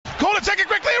corner, take it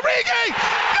quickly, Origi!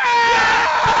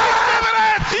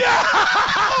 Yeah!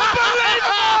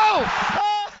 Unbelievable!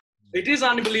 It is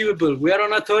unbelievable. We are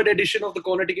on our third edition of the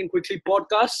Corner Taken Quickly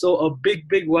podcast. So a big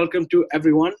welcome to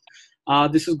everyone.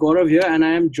 This is Gaurav here and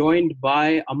I am joined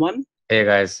by Aman. Hey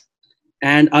guys.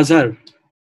 And Azhar.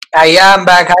 Yeah, I'm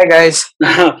back. Hi guys.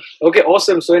 Okay,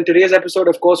 awesome. So in today's episode,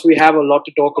 of course, we have a lot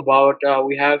to talk about.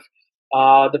 We have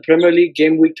the Premier League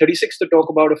game week 36 to talk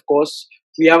about, of course.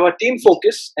 We have our team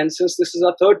focus. And since this is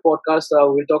our third podcast,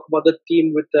 we'll talk about the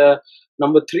team with the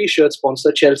number 3 shirt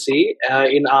sponsor, Chelsea,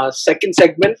 in our second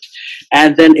segment.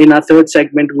 And then in our third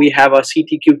segment, we have our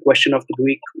CTQ question of the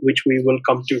week, which we will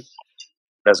come to.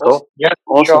 Let's go. Yeah,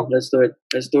 Awesome. sure.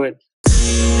 Let's do it.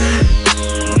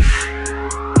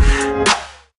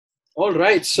 All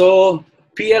right. So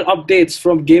PL updates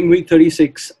from game week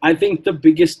 36. I think the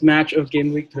biggest match of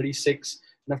game week 36.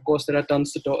 And of course, there's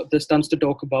tons to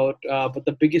talk about. But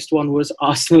the biggest one was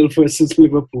Arsenal versus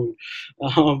Liverpool.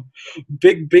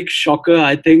 Big shocker,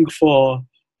 I think, for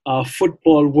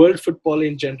football, world football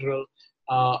in general.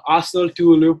 Arsenal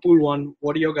 2, Liverpool 1.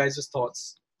 What are your guys'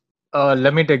 thoughts?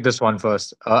 Let me take this one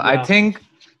first. Yeah.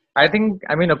 I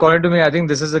mean, according to me, I think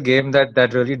this is a game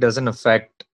that really doesn't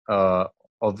affect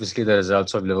obviously the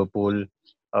results of Liverpool.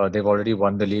 They've already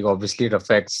won the league. Obviously, it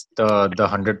affects the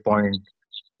 100-point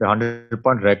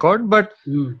record. But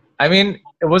I mean,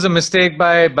 it was a mistake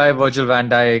by Virgil van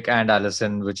Dijk and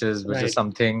Alisson, which is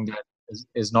something that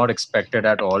is not expected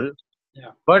at all.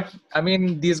 Yeah. But I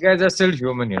mean, these guys are still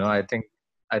human, you know. I think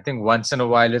once in a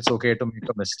while it's okay to make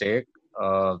a mistake.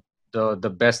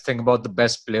 The best thing about the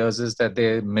best players is that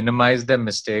they minimize their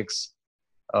mistakes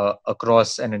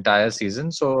across an entire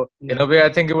season. So in a way,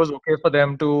 I think it was okay for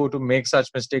them to make such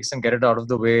mistakes and get it out of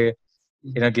the way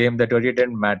in a game that really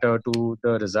didn't matter to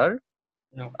the result.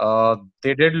 Yeah.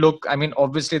 They did look. I mean,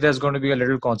 obviously, there's going to be a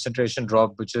little concentration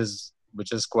drop, which is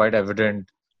quite evident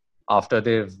after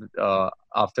they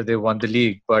won the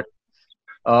league. But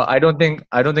I don't think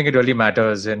it really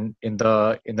matters in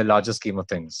the larger scheme of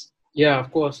things. Yeah,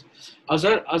 of course.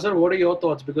 Azhar, what are your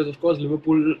thoughts? Because, of course,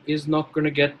 Liverpool is not going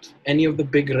to get any of the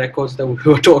big records that we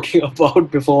were talking about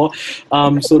before.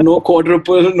 So no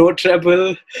quadruple, no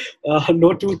treble,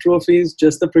 no 2 trophies,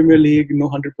 just the Premier League, no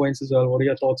 100 points as well. What are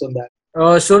your thoughts on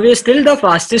that? So we're still the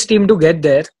fastest team to get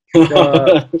there.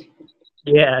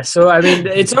 Yeah. So I mean,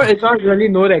 it's not really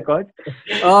no record.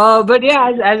 But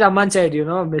yeah, as Aman said, you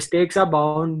know, mistakes are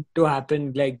bound to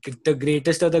happen. Like the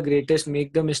greatest of the greatest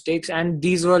make the mistakes, and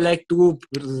these were like 2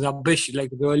 rubbish, like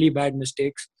really bad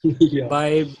mistakes Yeah.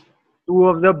 by 2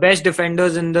 of the best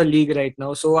defenders in the league right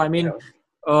now. So I mean,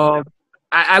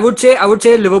 I would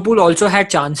say Liverpool also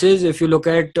had chances. If you look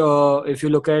at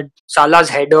Salah's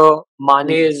header,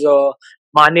 Mane's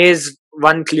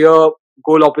one clear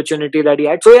goal opportunity that he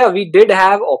had. So yeah, we did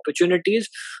have opportunities.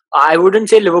 I wouldn't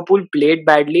say Liverpool played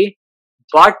badly,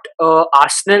 but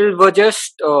Arsenal were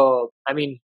just. I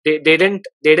mean, they didn't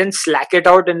slack it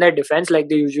out in their defense like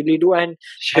they usually do, and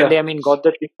they got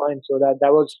the 3 points. So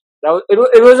it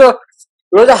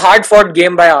was a hard fought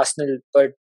game by Arsenal,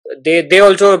 but they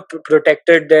also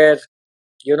protected their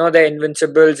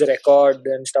Invincibles record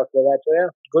and stuff like that. So yeah,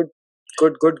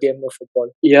 good game of football.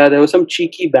 Yeah, there were some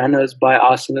cheeky banners by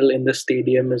Arsenal in the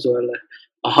stadium as well.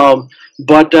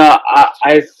 But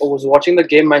I was watching the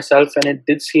game myself, and it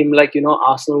did seem like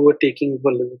Arsenal were taking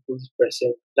over Liverpool's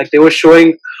pressing. Like they were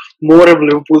showing more of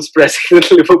Liverpool's pressing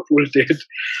than Liverpool did.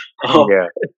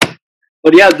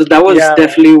 But yeah, that was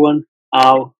definitely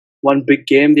one big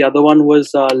game. The other one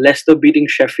was Leicester beating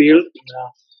Sheffield.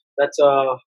 That's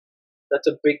a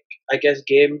big, I guess,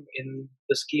 game in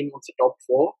the scheme of the top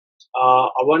 4.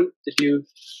 Awan, did you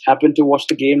happen to watch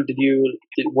the game?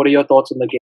 What are your thoughts on the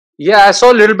game? Yeah, I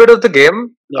saw a little bit of the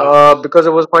game because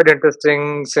it was quite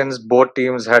interesting since both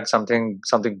teams had something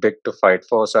big to fight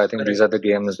for. So I think these are the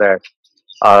games that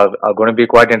are going to be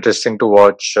quite interesting to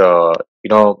watch. I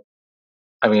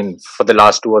mean, for the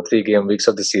last 2 or 3 game weeks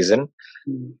of the season.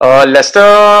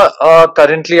 Leicester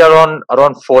currently are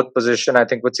on 4th position, I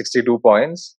think, with 62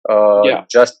 points.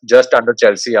 Just under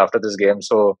Chelsea after this game.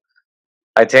 So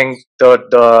I think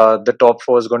the top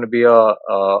 4 is going to be a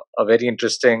very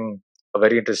interesting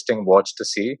watch to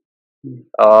see.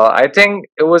 I think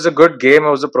it was a good game. It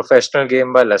was a professional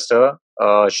game by Leicester.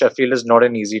 Sheffield is not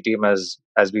an easy team as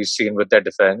we've seen with their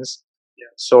defense.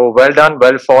 So well done,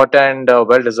 well fought, and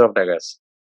well deserved, I guess.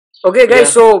 Okay,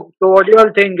 guys. So what do you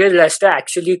all think? Is Leicester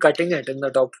actually cutting it in the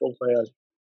top 4 for you all?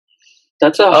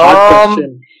 That's a hard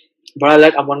question. But I'll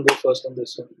let Aman go first on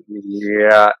this one.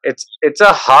 Yeah, it's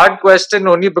a hard question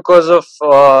only because of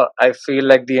I feel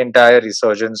like the entire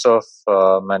resurgence of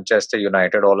Manchester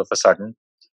United all of a sudden.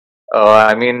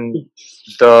 I mean,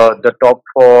 the top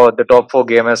four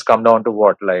game has come down to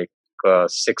what, like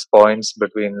 6 points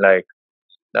between like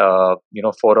 4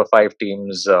 or 5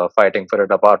 teams fighting for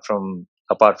it, apart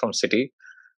from City.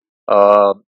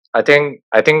 Uh, I think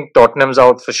Tottenham's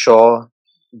out for sure.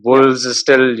 Yeah. Wolves is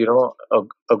still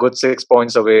a good 6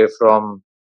 points away from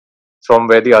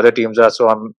where the other teams are. So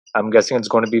I'm guessing it's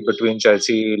going to be between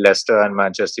Chelsea, Leicester, and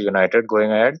Manchester United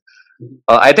going ahead.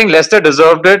 I think Leicester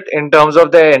deserved it in terms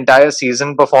of their entire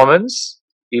season performance,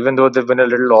 even though they've been a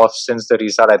little off since the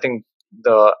restart. I think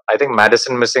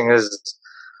Madison missing is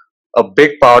a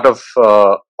big part of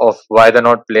why they're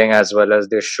not playing as well as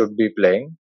they should be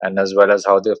playing, and as well as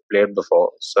how they've played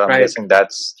before. So I'm Right. guessing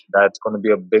that's going to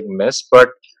be a big miss. But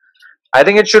I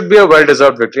think it should be a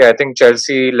well-deserved victory. I think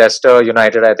Chelsea, Leicester,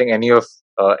 United. I think any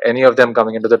of them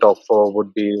coming into the top four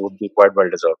would be quite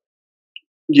well-deserved.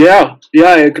 Yeah, yeah,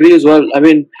 I agree as well. I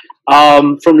mean,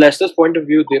 from Leicester's point of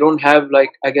view, they don't have like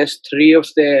I guess three of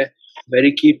their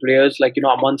very key players. Like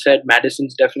Aman said,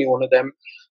 Madison's definitely one of them.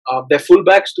 Their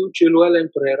fullbacks too, Chilwell and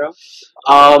Pereira.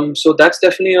 So that's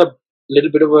definitely a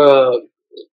little bit of a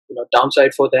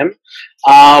downside for them.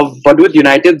 But with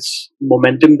United's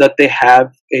momentum that they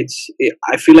have,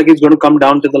 I feel like it's going to come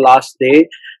down to the last day.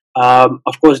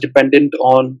 Of course, dependent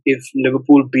on if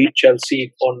Liverpool beat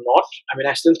Chelsea or not. I mean,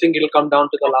 I still think it'll come down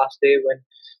to the last day when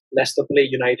Leicester play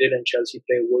United and Chelsea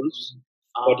play Wolves.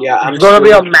 But yeah, I'm It's going to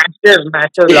be still, a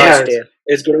massive yeah, last day.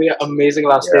 it's going to be an amazing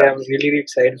last Yeah. day. I'm really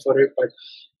excited for it. But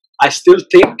I still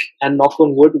think, and knock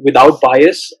on wood, without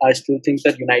bias, I still think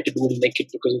that United will make it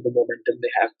because of the momentum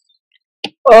they have.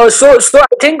 So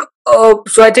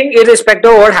I think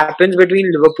irrespective of what happens between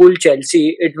Liverpool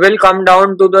Chelsea, it will come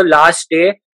down to the last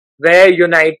day where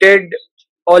United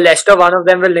or Leicester, one of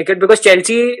them will nick it, because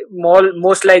Chelsea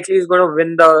most likely is going to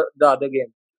win the other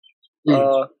game,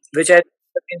 which I think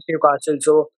against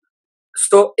Newcastle.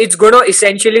 So it's going to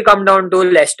essentially come down to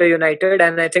Leicester United,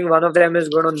 and I think one of them is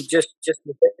going to just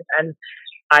nick it. And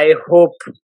I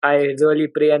really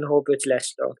pray and hope it's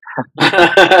Leicester.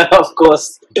 Of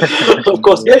course, of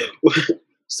course. Yeah.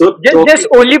 So Just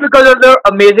only because of the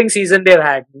amazing season they've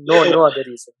had. No other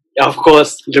reason. of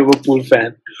course, Liverpool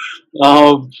fan.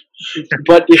 Um,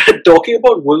 but yeah, talking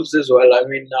about Wolves as well. I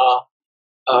mean,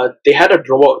 they had a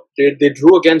draw. They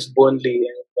drew against Burnley,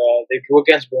 and they drew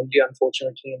against Burnley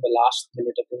unfortunately in the last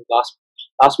minute. I think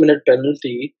last minute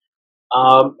penalty.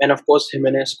 And of course,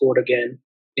 Jimenez scored again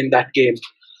in that game.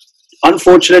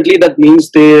 Unfortunately, that means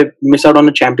they miss out on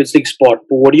a Champions League spot.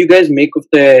 But what do you guys make of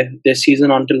their season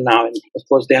until now? And of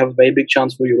course, they have a very big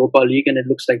chance for Europa League, and it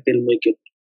looks like they'll make it.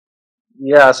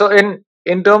 Yeah, so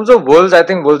in terms of Wolves, I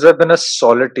think Wolves have been a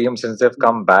solid team since they've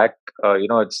come back.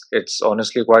 It's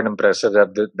honestly quite impressive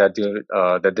that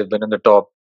they've been in the top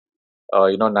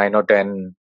 9 or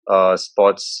 10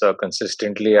 spots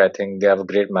consistently. I think they have a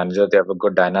great manager. They have a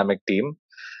good dynamic team.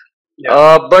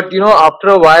 Yeah. But after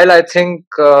a while, I think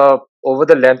over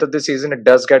the length of the season, it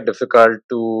does get difficult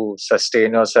to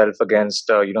sustain yourself against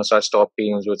such top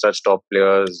teams with such top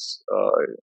players.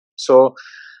 So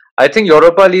I think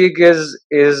Europa League is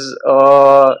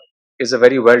a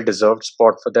very well deserved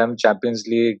spot for them. Champions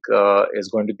League is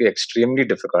going to be extremely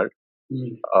difficult.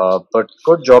 But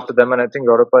good job to them, and I think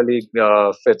Europa League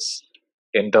fits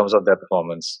in terms of their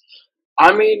performance.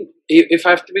 I mean, if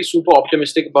I have to be super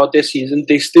optimistic about their season,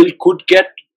 they still could get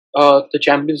the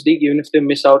Champions League even if they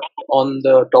miss out on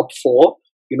the top four,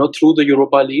 through the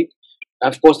Europa League.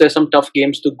 Of course, there's some tough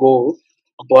games to go,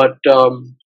 but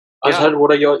Azhar,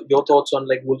 what are your thoughts on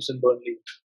like Wolves and Burnley?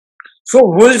 So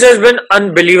Wolves has been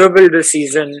unbelievable this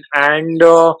season, and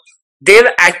they've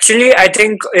actually, I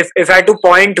think, if I had to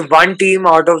point one team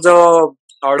out of the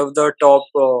top,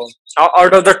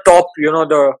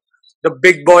 the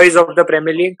big boys of the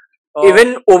Premier League,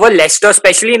 even over Leicester,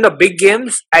 especially in the big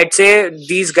games, I'd say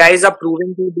these guys are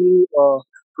proving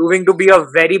to be a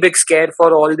very big scare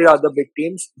for all the other big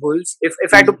teams. Wolves.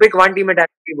 If I had to pick one team, it had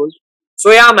to be Wolves. So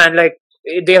yeah, man, like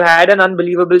they've had an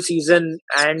unbelievable season,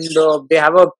 and they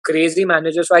have a crazy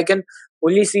manager. So I can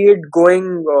only see it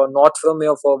going north from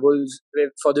here for Wolves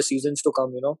for the seasons to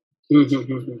come.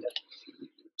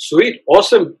 Sweet,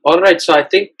 awesome. All right, so I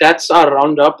think that's our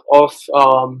roundup of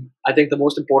I think the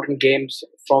most important games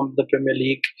from the Premier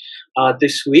League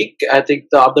this week. I think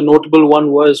the other notable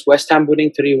one was West Ham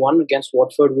winning 3-1 against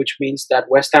Watford, which means that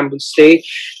West Ham will stay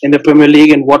in the Premier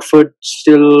League, and Watford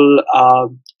still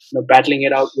battling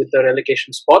it out with the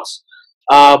relegation spots.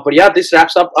 But yeah, this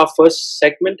wraps up our first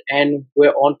segment, and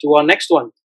we're on to our next one.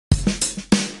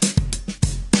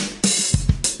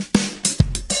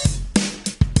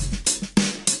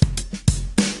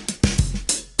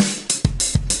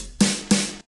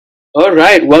 All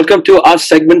right, welcome to our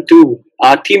segment two,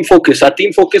 our team focus. Our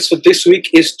team focus for this week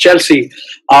is Chelsea.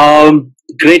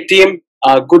 Great team,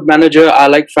 good manager. I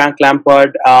like Frank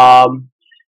Lampard.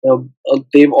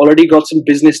 They've already got some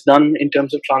business done in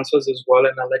terms of transfers as well,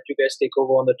 and I'll let you guys take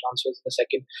over on the transfers in a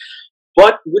second.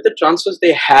 But with the transfers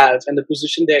they have and the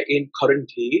position they're in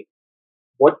currently,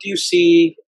 what do you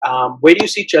see? Where do you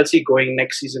see Chelsea going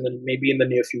next season and maybe in the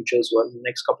near future as well, in the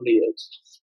next couple of years?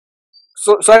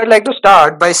 So I'd like to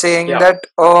start by saying Yeah, that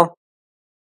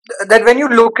when you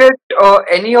look at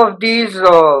any of these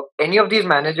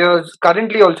managers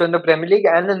currently also in the Premier League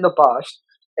and in the past,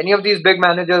 any of these big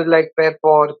managers like Pep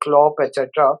or Klopp,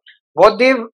 etc., what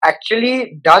they've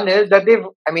actually done is that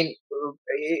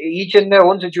each in their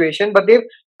own situation, but they've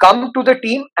come to the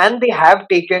team and they have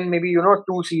taken maybe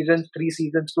 2 seasons, 3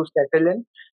 seasons to settle in,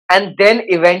 and then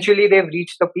eventually they've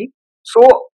reached the peak. So,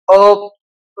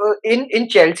 in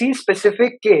Chelsea's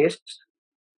specific case,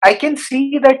 I can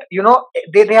see that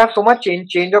they have so much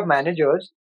change of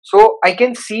managers. So I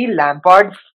can see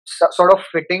Lampard sort of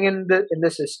fitting in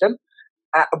the system,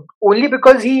 uh, only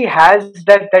because he has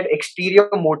that exterior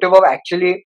motive of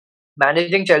actually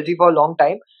managing Chelsea for a long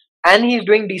time, and he's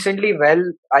doing decently well.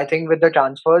 I think with the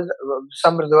transfers,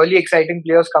 some really exciting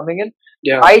players coming in.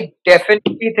 yeah, I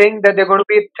definitely think that they're going to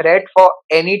be a threat for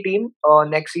any team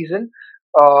next season.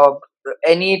 Uh,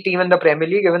 any team in the Premier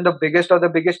League, even the biggest of the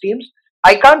biggest teams.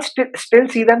 I can't still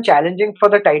see them challenging for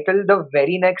the title the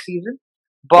very next season,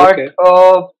 but okay,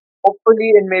 hopefully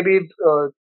in maybe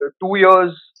 2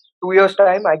 years, 2 years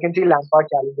time, I can see Lampard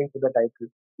challenging for the title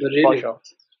for really. sure.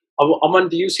 Aman,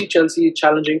 do you see Chelsea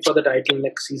challenging for the title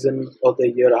next season or the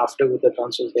year after with the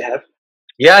transfers they have?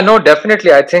 Yeah, no,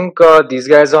 definitely. I think these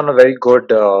guys are on a very good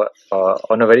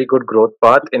growth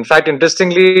path. In fact,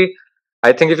 interestingly,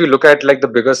 I think if you look at like the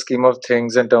bigger scheme of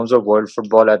things in terms of world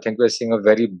football, I think we're seeing a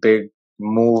very big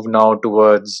move now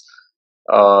towards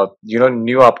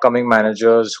new upcoming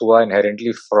managers who are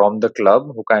inherently from the club,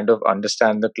 who kind of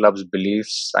understand the club's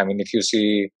beliefs. I mean, if you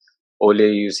see Ole,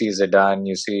 you see Zidane,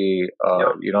 you see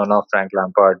Yeah, now Frank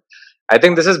Lampard. I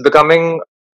think this is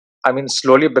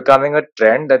slowly becoming a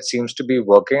trend that seems to be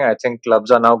working. I think clubs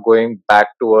are now going back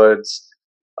towards,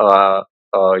 uh,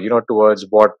 towards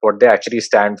what they actually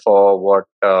stand for,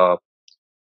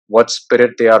 what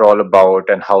spirit they are all about,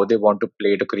 and how they want to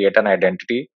play to create an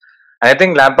identity. And I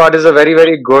think Lampard is a very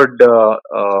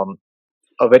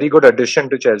good addition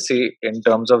to Chelsea in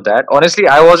terms of that. Honestly,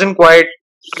 I wasn't quite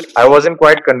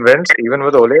convinced even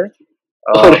with Ole, really?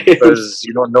 because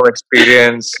no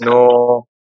experience, no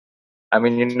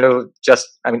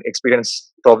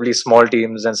experience probably small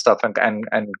teams and stuff, and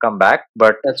come back.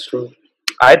 But That's true.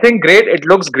 I think great. It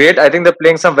looks great. I think they're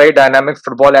playing some very dynamic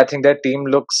football. I think their team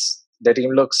looks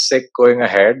sick going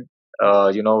ahead.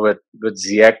 With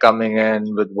Ziyech coming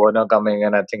in, with Werner coming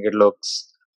in, I think it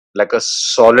looks like a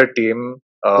solid team.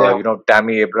 Yeah,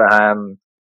 Tammy Abraham,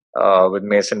 with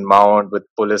Mason Mount, with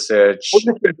Pulisic.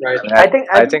 Pulisic. right.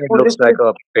 I think it looks like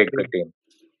a big team.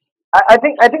 I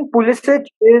think Pulisic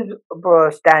is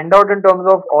standout in terms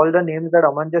of all the names that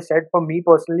Aman just said for me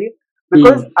personally,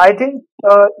 because Hmm. I think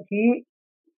he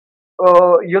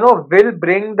will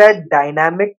bring that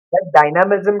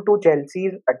dynamism to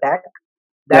Chelsea's attack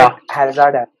that Yeah,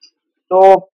 Hazard has.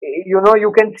 So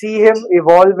you can see him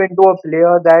evolve into a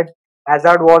player that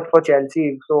Hazard was for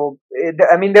Chelsea. So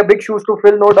I mean they're big shoes to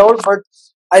fill, no doubt, but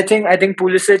I think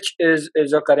Pulisic is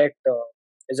a correct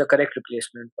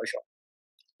replacement for sure.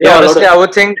 Yeah, yeah. A lot honestly, of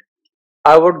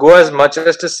I would go as much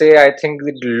as to say I think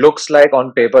it looks like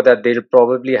on paper that they'll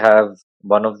probably have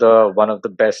one of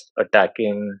the best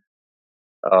attacking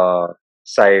uh,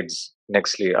 sides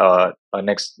next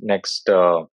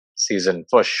season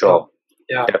for sure. sure,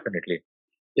 Yeah, definitely.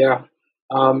 yeah.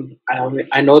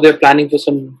 I know they're planning for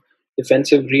some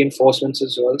defensive reinforcements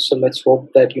as well. So let's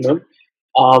hope that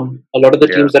a lot of the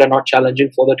Yeah, teams that are not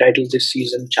challenging for the title this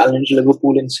season challenge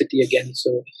Liverpool and City again.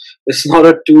 So it's not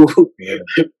a two yeah,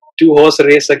 two horse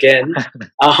race again.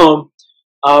 Um,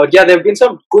 yeah, there have been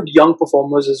some good young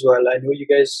performers as well. I know you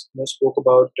guys spoke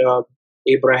about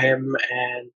Abraham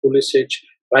and Pulisic,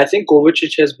 but I think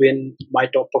Kovacic has been my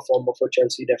top performer for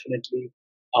Chelsea definitely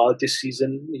this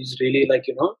season. He's really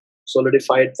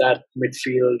solidified that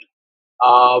midfield.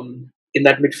 In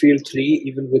that midfield three,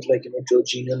 even with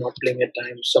Jorginho not playing at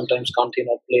times, sometimes Kante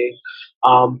not playing,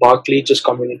 Barkley just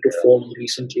coming into form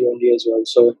recently only as well.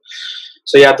 So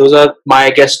yeah, those are my,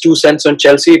 I guess, 2 cents on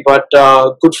Chelsea. But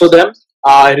good for them.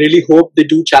 I really hope they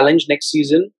do challenge next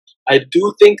season. I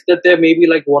do think that there may be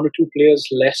like one or two players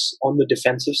less on the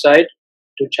defensive side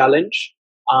to challenge.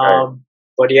 right.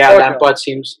 But yeah, For sure.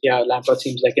 Lampard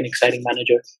seems like an exciting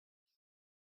manager.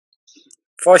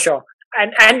 for sure.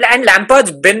 And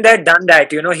Lampard's been there, done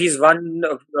that. You know, he's won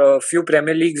a few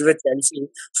Premier Leagues with Chelsea,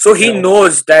 so he Yeah.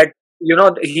 knows that. You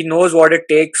know, he knows what it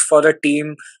takes for a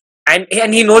team, and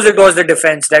he knows it was the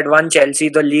defense that won Chelsea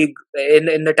the league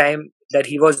in the time that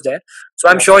he was there. So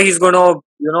I'm Yeah. sure he's gonna,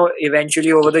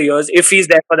 eventually over the years, if he's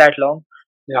there for that long,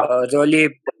 Yeah. really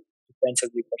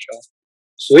defensively for sure.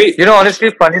 Sweet. You know,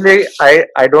 honestly, funnily,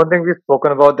 I don't think we've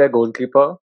spoken about their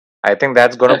goalkeeper. I think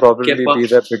that's going to probably Kepa. be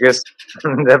the biggest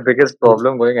the biggest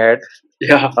problem going ahead.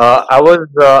 Yeah. I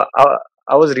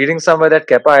was reading somewhere that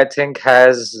Kepa, I think,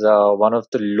 has one of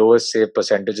the lowest save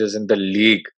percentages in the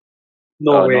league.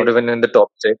 No way. Not even in the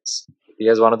top six. He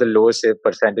has one of the lowest save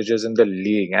percentages in the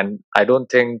league, and I don't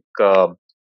think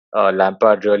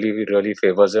Lampard really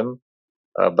favors him.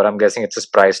 But I'm guessing it's his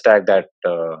price tag that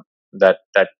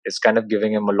is kind of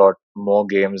giving him a lot more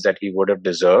games that he would have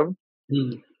deserved.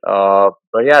 Hmm.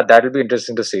 But yeah, that will be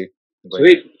interesting to see.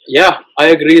 Sweet. Yeah, I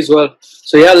agree as well.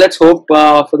 So yeah, let's hope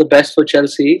for the best for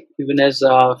Chelsea, even as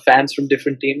fans from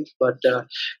different teams. But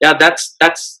yeah, that's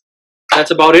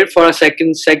about it for our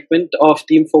second segment of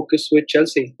Team Focus with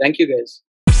Chelsea. Thank you, guys.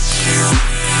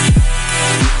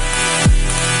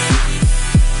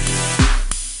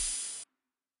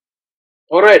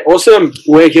 All right, awesome.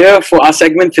 We're here for our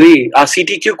segment 3, our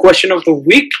CTQ question of the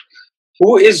week.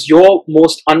 Who is your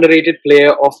most underrated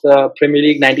player of the Premier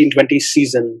League 1920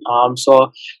 season?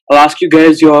 So I'll ask you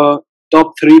guys your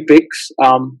top 3 picks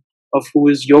of who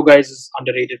is your guys'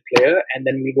 underrated player, and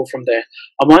then we go from there.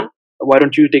 Aman, why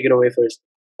don't you take it away first?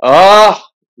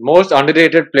 Most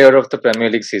underrated player of the Premier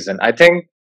League season. I think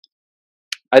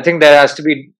there has to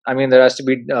be. I mean, there has to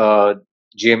be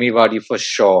Jamie Vardy for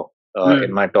sure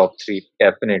in my top 3,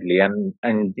 definitely. And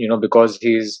you know, because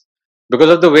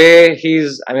of the way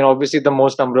he's. I mean, obviously the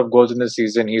most number of goals in the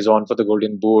season. He's on for the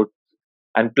Golden Boot,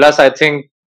 and plus I think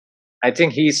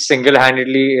he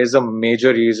single-handedly is a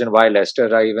major reason why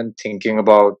Leicester are even thinking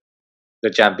about the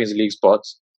Champions League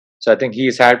spots. So I think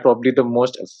he's had probably the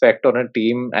most effect on a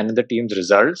team and in the team's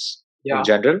results in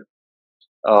general,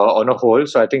 on a whole.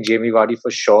 So I think Jamie Vardy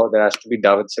for sure. There has to be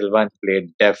David Silva in play,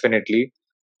 definitely.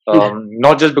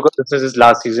 Not just because this is his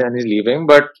last season and he's leaving,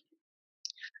 but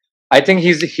I think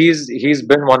he's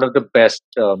been one of the best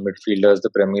midfielders the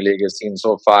Premier League has seen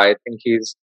so far. I think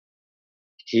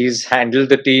he's handled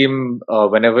the team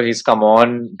whenever he's come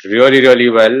on really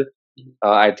well.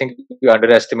 I think we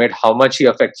underestimate how much he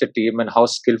affects a team and how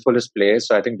skillful his play is.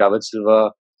 So I think David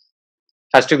Silva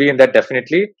has to be in that,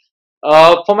 definitely.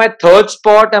 For my third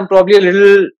spot, I'm probably a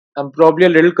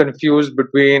little confused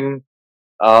between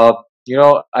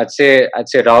I'd say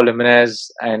Raul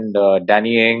Jimenez and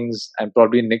Danny Ings and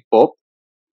probably Nick Pope.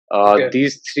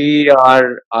 These three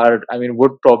are I mean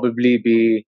would probably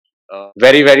be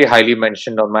very highly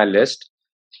mentioned on my list.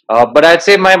 But I'd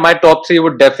say my top 3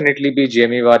 would definitely be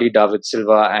Jamie Vardy, David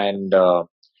Silva, and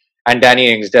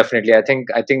Danny Ings. Definitely, I think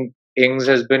Ings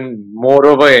has been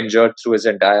moreover injured through his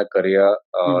entire career.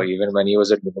 Even when he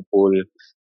was at Liverpool,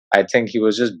 I think he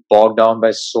was just bogged down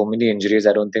by so many injuries.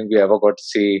 I don't think we ever got to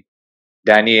see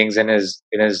Danny Ings in his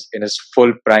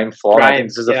full prime form. I think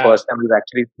this is the first time we've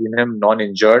actually seen him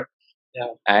non-injured. Yeah.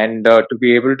 And to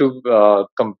be able to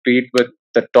compete with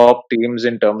the top teams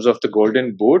in terms of the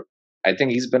Golden Boot, I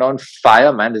think he's been on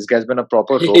fire, man. This guy's been a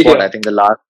proper robot. I think the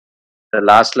last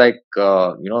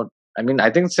I mean,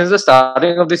 I think since the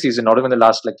starting of the season, not even the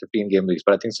last 15 game weeks,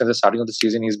 but I think since the starting of the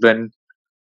season, he's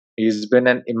been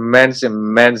an immense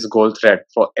goal threat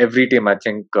for every team, I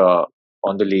think,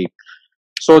 on the league.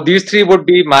 So these 3 would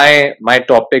be my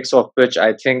top picks, of which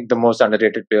I think the most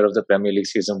underrated player of the Premier League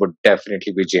season would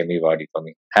definitely be Jamie Vardy for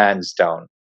me, hands down.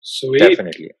 Sweet.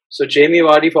 Definitely. So Jamie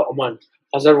Vardy for Aman.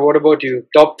 Hazar, what about you?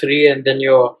 Top 3, and then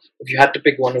if you had to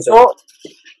pick one of them.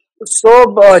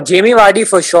 So Jamie Vardy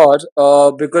for sure,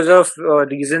 because of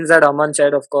reasons that Aman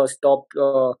said. Of course, top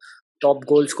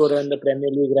goal scorer in the Premier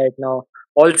League right now.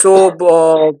 Also,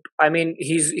 I mean,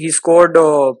 he's scored.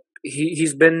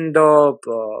 He's been the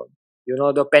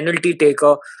the penalty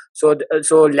taker. So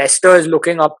Leicester is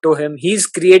looking up to him. He's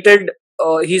created.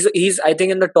 He's I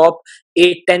think in the top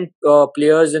 8-10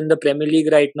 players in the Premier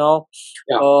League right now.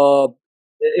 Yeah.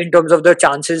 In terms of the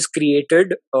chances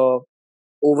created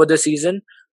over the season.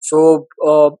 So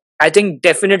I think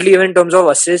definitely even in terms of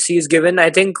assists he's given,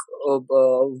 I think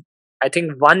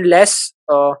one less,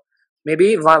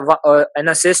 maybe an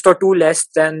assist or 2 less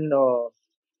than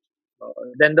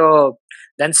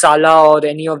Salah or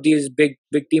any of these big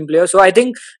team players. So I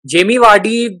think Jamie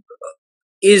Vardy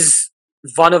is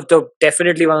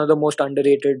definitely one of the most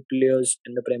underrated players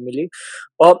in the Premier League.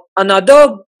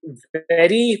 Another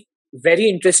very very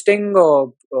interesting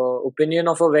opinion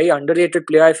of a very underrated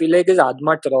player, I feel like, is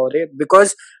Adama Traore.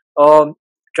 Um,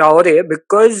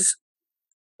 because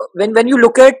when you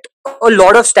look at a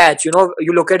lot of stats,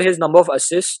 you look at his number of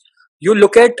assists, you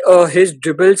look at his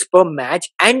dribbles per match,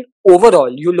 and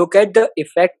overall, you look at the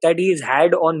effect that he's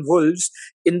had on Wolves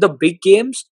in the big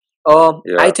games. I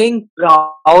Yeah. think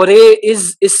Traore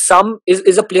is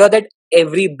a player that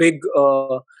every big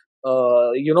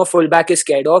fullback is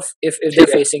scared of if they're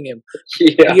Yeah. facing him,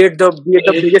 Yeah. be it the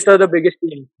biggest or the biggest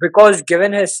team, because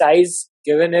given his size,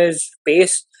 given his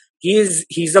pace,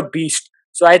 he's a beast.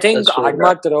 So I think That's true.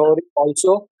 Adama Traore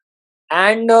also,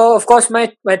 and of course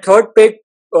my third pick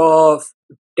uh,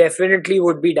 definitely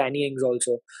would be Danny Ings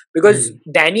also, because Mm.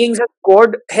 Danny Ings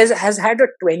has had a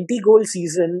 20 goal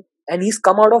season, and he's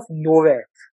come out of nowhere.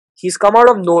 He's come out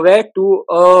of nowhere to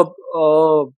a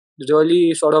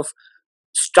really sort of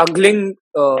struggling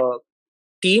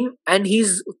team, and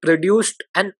he's produced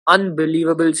an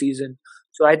unbelievable season.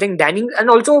 So I think Danny, and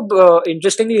also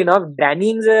interestingly enough,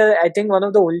 Danny is I think one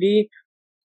of the only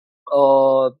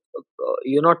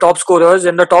top scorers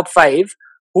in the top five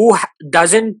who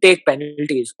doesn't take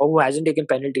penalties, or who hasn't taken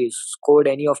penalties, scored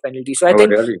any of penalties. So I Oh,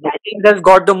 think really? Danny has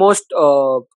got the most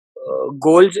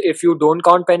goals if you don't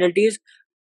count penalties,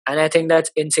 and I think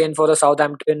that's insane for a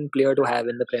Southampton player to have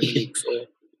in the Premier League. So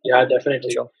Yeah, for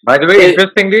definitely. sure. By the way, So,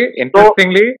 interestingly,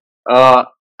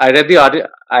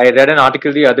 I read an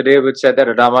article the other day which said that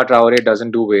Adama Traore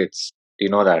doesn't do weights. Do you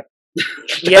know that?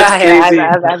 that's Yeah, crazy.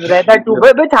 I've read that too,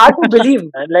 but it's hard to believe,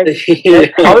 man.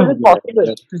 How is it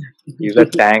possible? He's a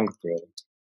tank, bro.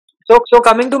 So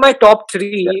coming to my top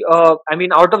three, I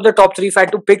mean, out of the top three, if I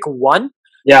had to pick one,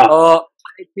 Yeah.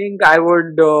 I think I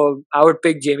would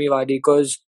pick Jamie Vardy,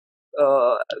 because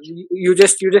you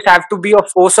just have to be a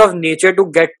force of nature to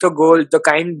get the goal,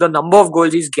 the number of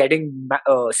goals he's getting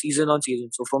season on season.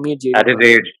 So for me, Jamie At his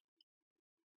Vardy. age.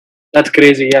 That's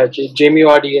crazy. Yeah, Jamie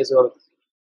Vardy as well.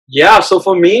 Yeah, so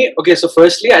for me, okay, so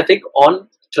firstly, I think on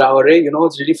Traore,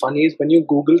 what's really funny is when you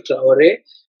Google Traore,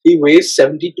 he weighs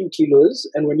 72 kilos,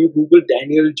 and when you Google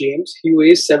Daniel James, he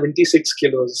weighs 76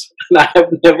 kilos. And I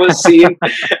have never seen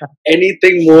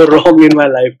anything more wrong in my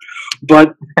life.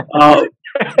 But uh,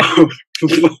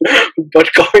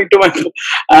 but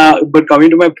coming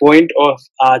to my point of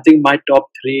I think my top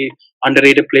three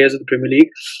underrated players of the Premier League.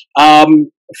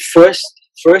 Um, first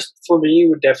for me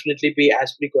would definitely be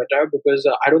Azpilicueta, because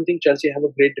I don't think Chelsea have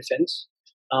a great defense.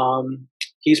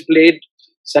 He's played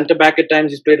centre back at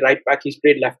times. He's played right back. He's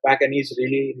played left back, and he's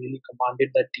really really commanded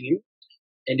that team.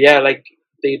 And yeah, like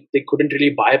they couldn't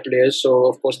really buy players, so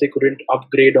of course they couldn't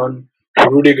upgrade on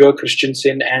Rudiger,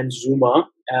 Christensen, and Zuma.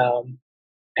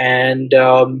 And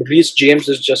Reece James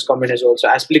has just come in as well. So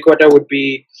Aspilicueta would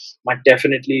be my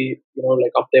definitely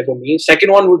like up there for me.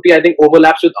 Second one would be, I think,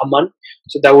 overlaps with Aman,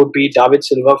 so that would be David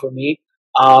Silva for me.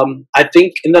 I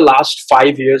think in the last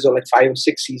 5 years, or like 5 or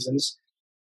 6 seasons,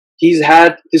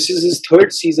 this is his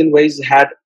third season where he's had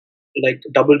like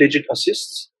double digit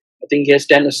assists. I think he has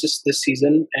 10 assists this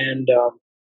season and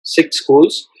 6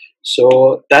 goals.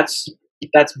 So that's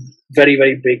very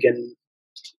very big. And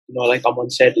like Aman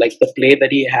said, like the play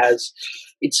that he has,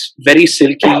 it's very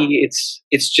silky.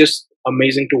 It's just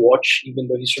amazing to watch. Even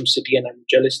though he's from City, and I'm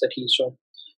jealous that he's from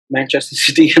Manchester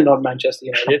City and not Manchester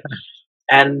United.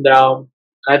 And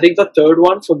I think the third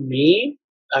one for me,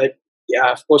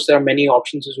 yeah, of course there are many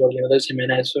options as well. There's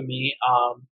Jimenez for me.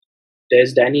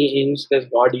 There's Danny Ings, there's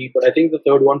Vardy, but I think the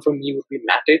third one for me would be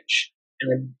Matic.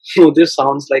 And this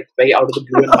sounds like very out of the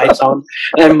blue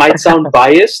and might sound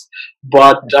biased,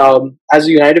 but as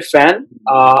a United fan,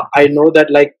 I know that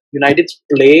like United's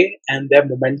play and their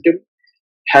momentum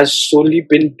has solely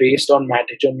been based on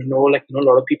Matic. And a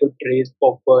lot of people praise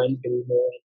Pogba and Bruno,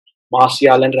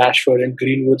 Martial and Rashford and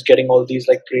Greenwood's getting all these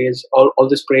like praise, all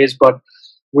this praise, but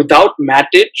without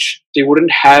Matic, they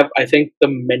wouldn't have, I think, the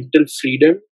mental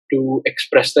freedom to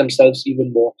express themselves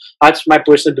even more. That's my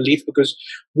personal belief, because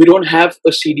we don't have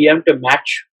a CDM to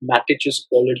match Matic's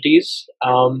qualities,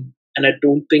 and I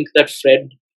don't think that Fred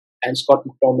and Scott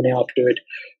McTominay are up to it.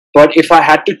 But if I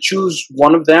had to choose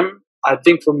one of them, I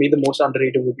think for me the most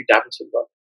underrated would be David Silva,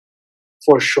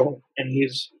 for sure. And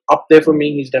he's up there for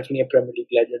me. He's definitely a Premier League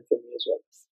legend for me as well.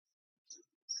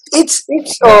 It's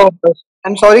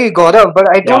I'm sorry, Gaurav, but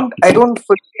Yeah. I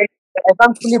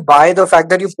can't fully buy the fact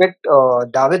that you picked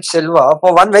David Silva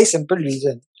for one very simple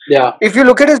reason. Yeah. If you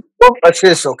look at his number of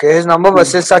assists, okay, his number of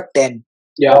assists are 10.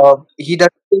 Yeah. He does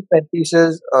take set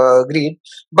pieces, agreed.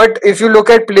 But if you look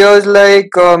at players like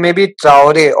maybe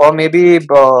Traore, or maybe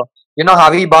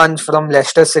Javi Barnes from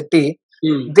Leicester City,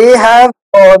 Hmm. they have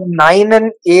 9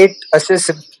 and 8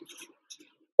 assists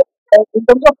In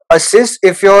terms of assists,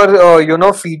 if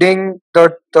you're feeding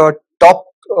the top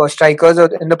strikers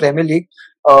in the Premier League,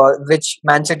 which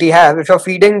Man City have, if you're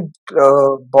feeding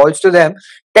balls to them,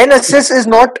 10 assists is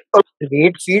not a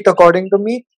great feat according to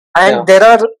me. And Yeah. there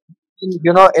are,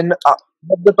 in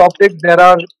the top six, there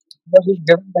are who's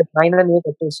given like 9 and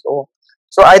 8 assists.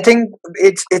 So I think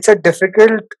it's a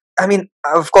difficult. I mean,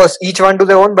 of course, each one to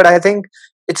their own, but I think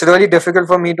it's really difficult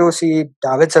for me to see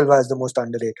David Silva as the most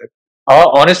underrated.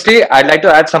 Honestly, I'd like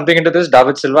to add something into this.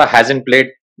 David Silva hasn't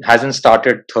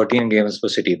started 13 games for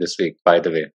City this week, by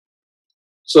the way.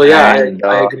 So yeah, And,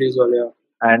 I agree as well. Yeah.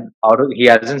 And he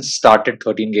hasn't started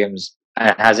 13 games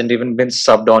and hasn't even been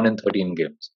subbed on in 13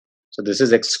 games. So this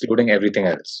is excluding everything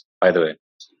else, by the way.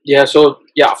 Yeah. So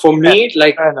yeah, for me,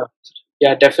 like, Fair enough.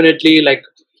 yeah, definitely, like,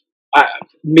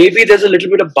 maybe there's a little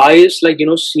bit of bias, like,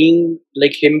 seeing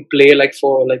like him play like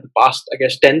for like the past, I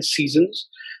guess, 10 seasons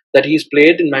that he's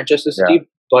played in Manchester City.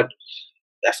 But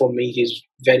for me, he's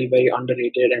very, very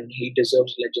underrated, and he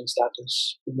deserves legend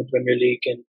status in the Premier League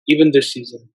and even this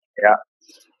season. Yeah,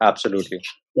 absolutely.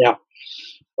 Yeah.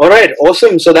 All right.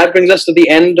 Awesome. So that brings us to the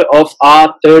end of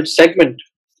our third segment.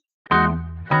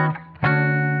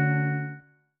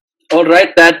 All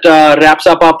right. That wraps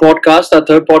up our podcast, our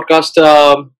third podcast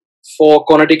for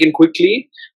Corner Taken Quickly.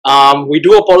 We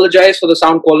do apologize for the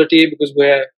sound quality because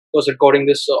we're recording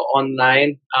this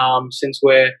online since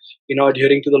we're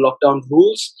adhering to the lockdown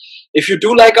rules. If you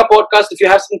do like our podcast, if you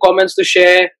have some comments to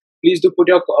share, please do put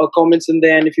your comments in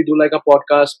there. And if you do like our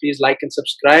podcast, please like and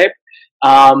subscribe.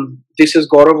 This is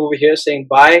Gaurav over here saying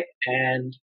bye,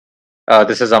 and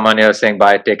this is Aman here saying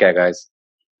bye. Take care, guys.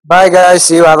 Bye, guys.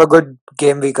 See you. Have a good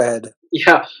game week ahead.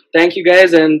 yeah, thank you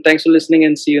guys, and thanks for listening,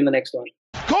 and see you in the next one.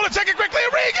 Corner taken quickly,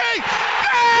 Origi!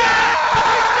 Yeah!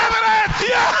 He's given it!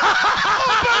 Yeah!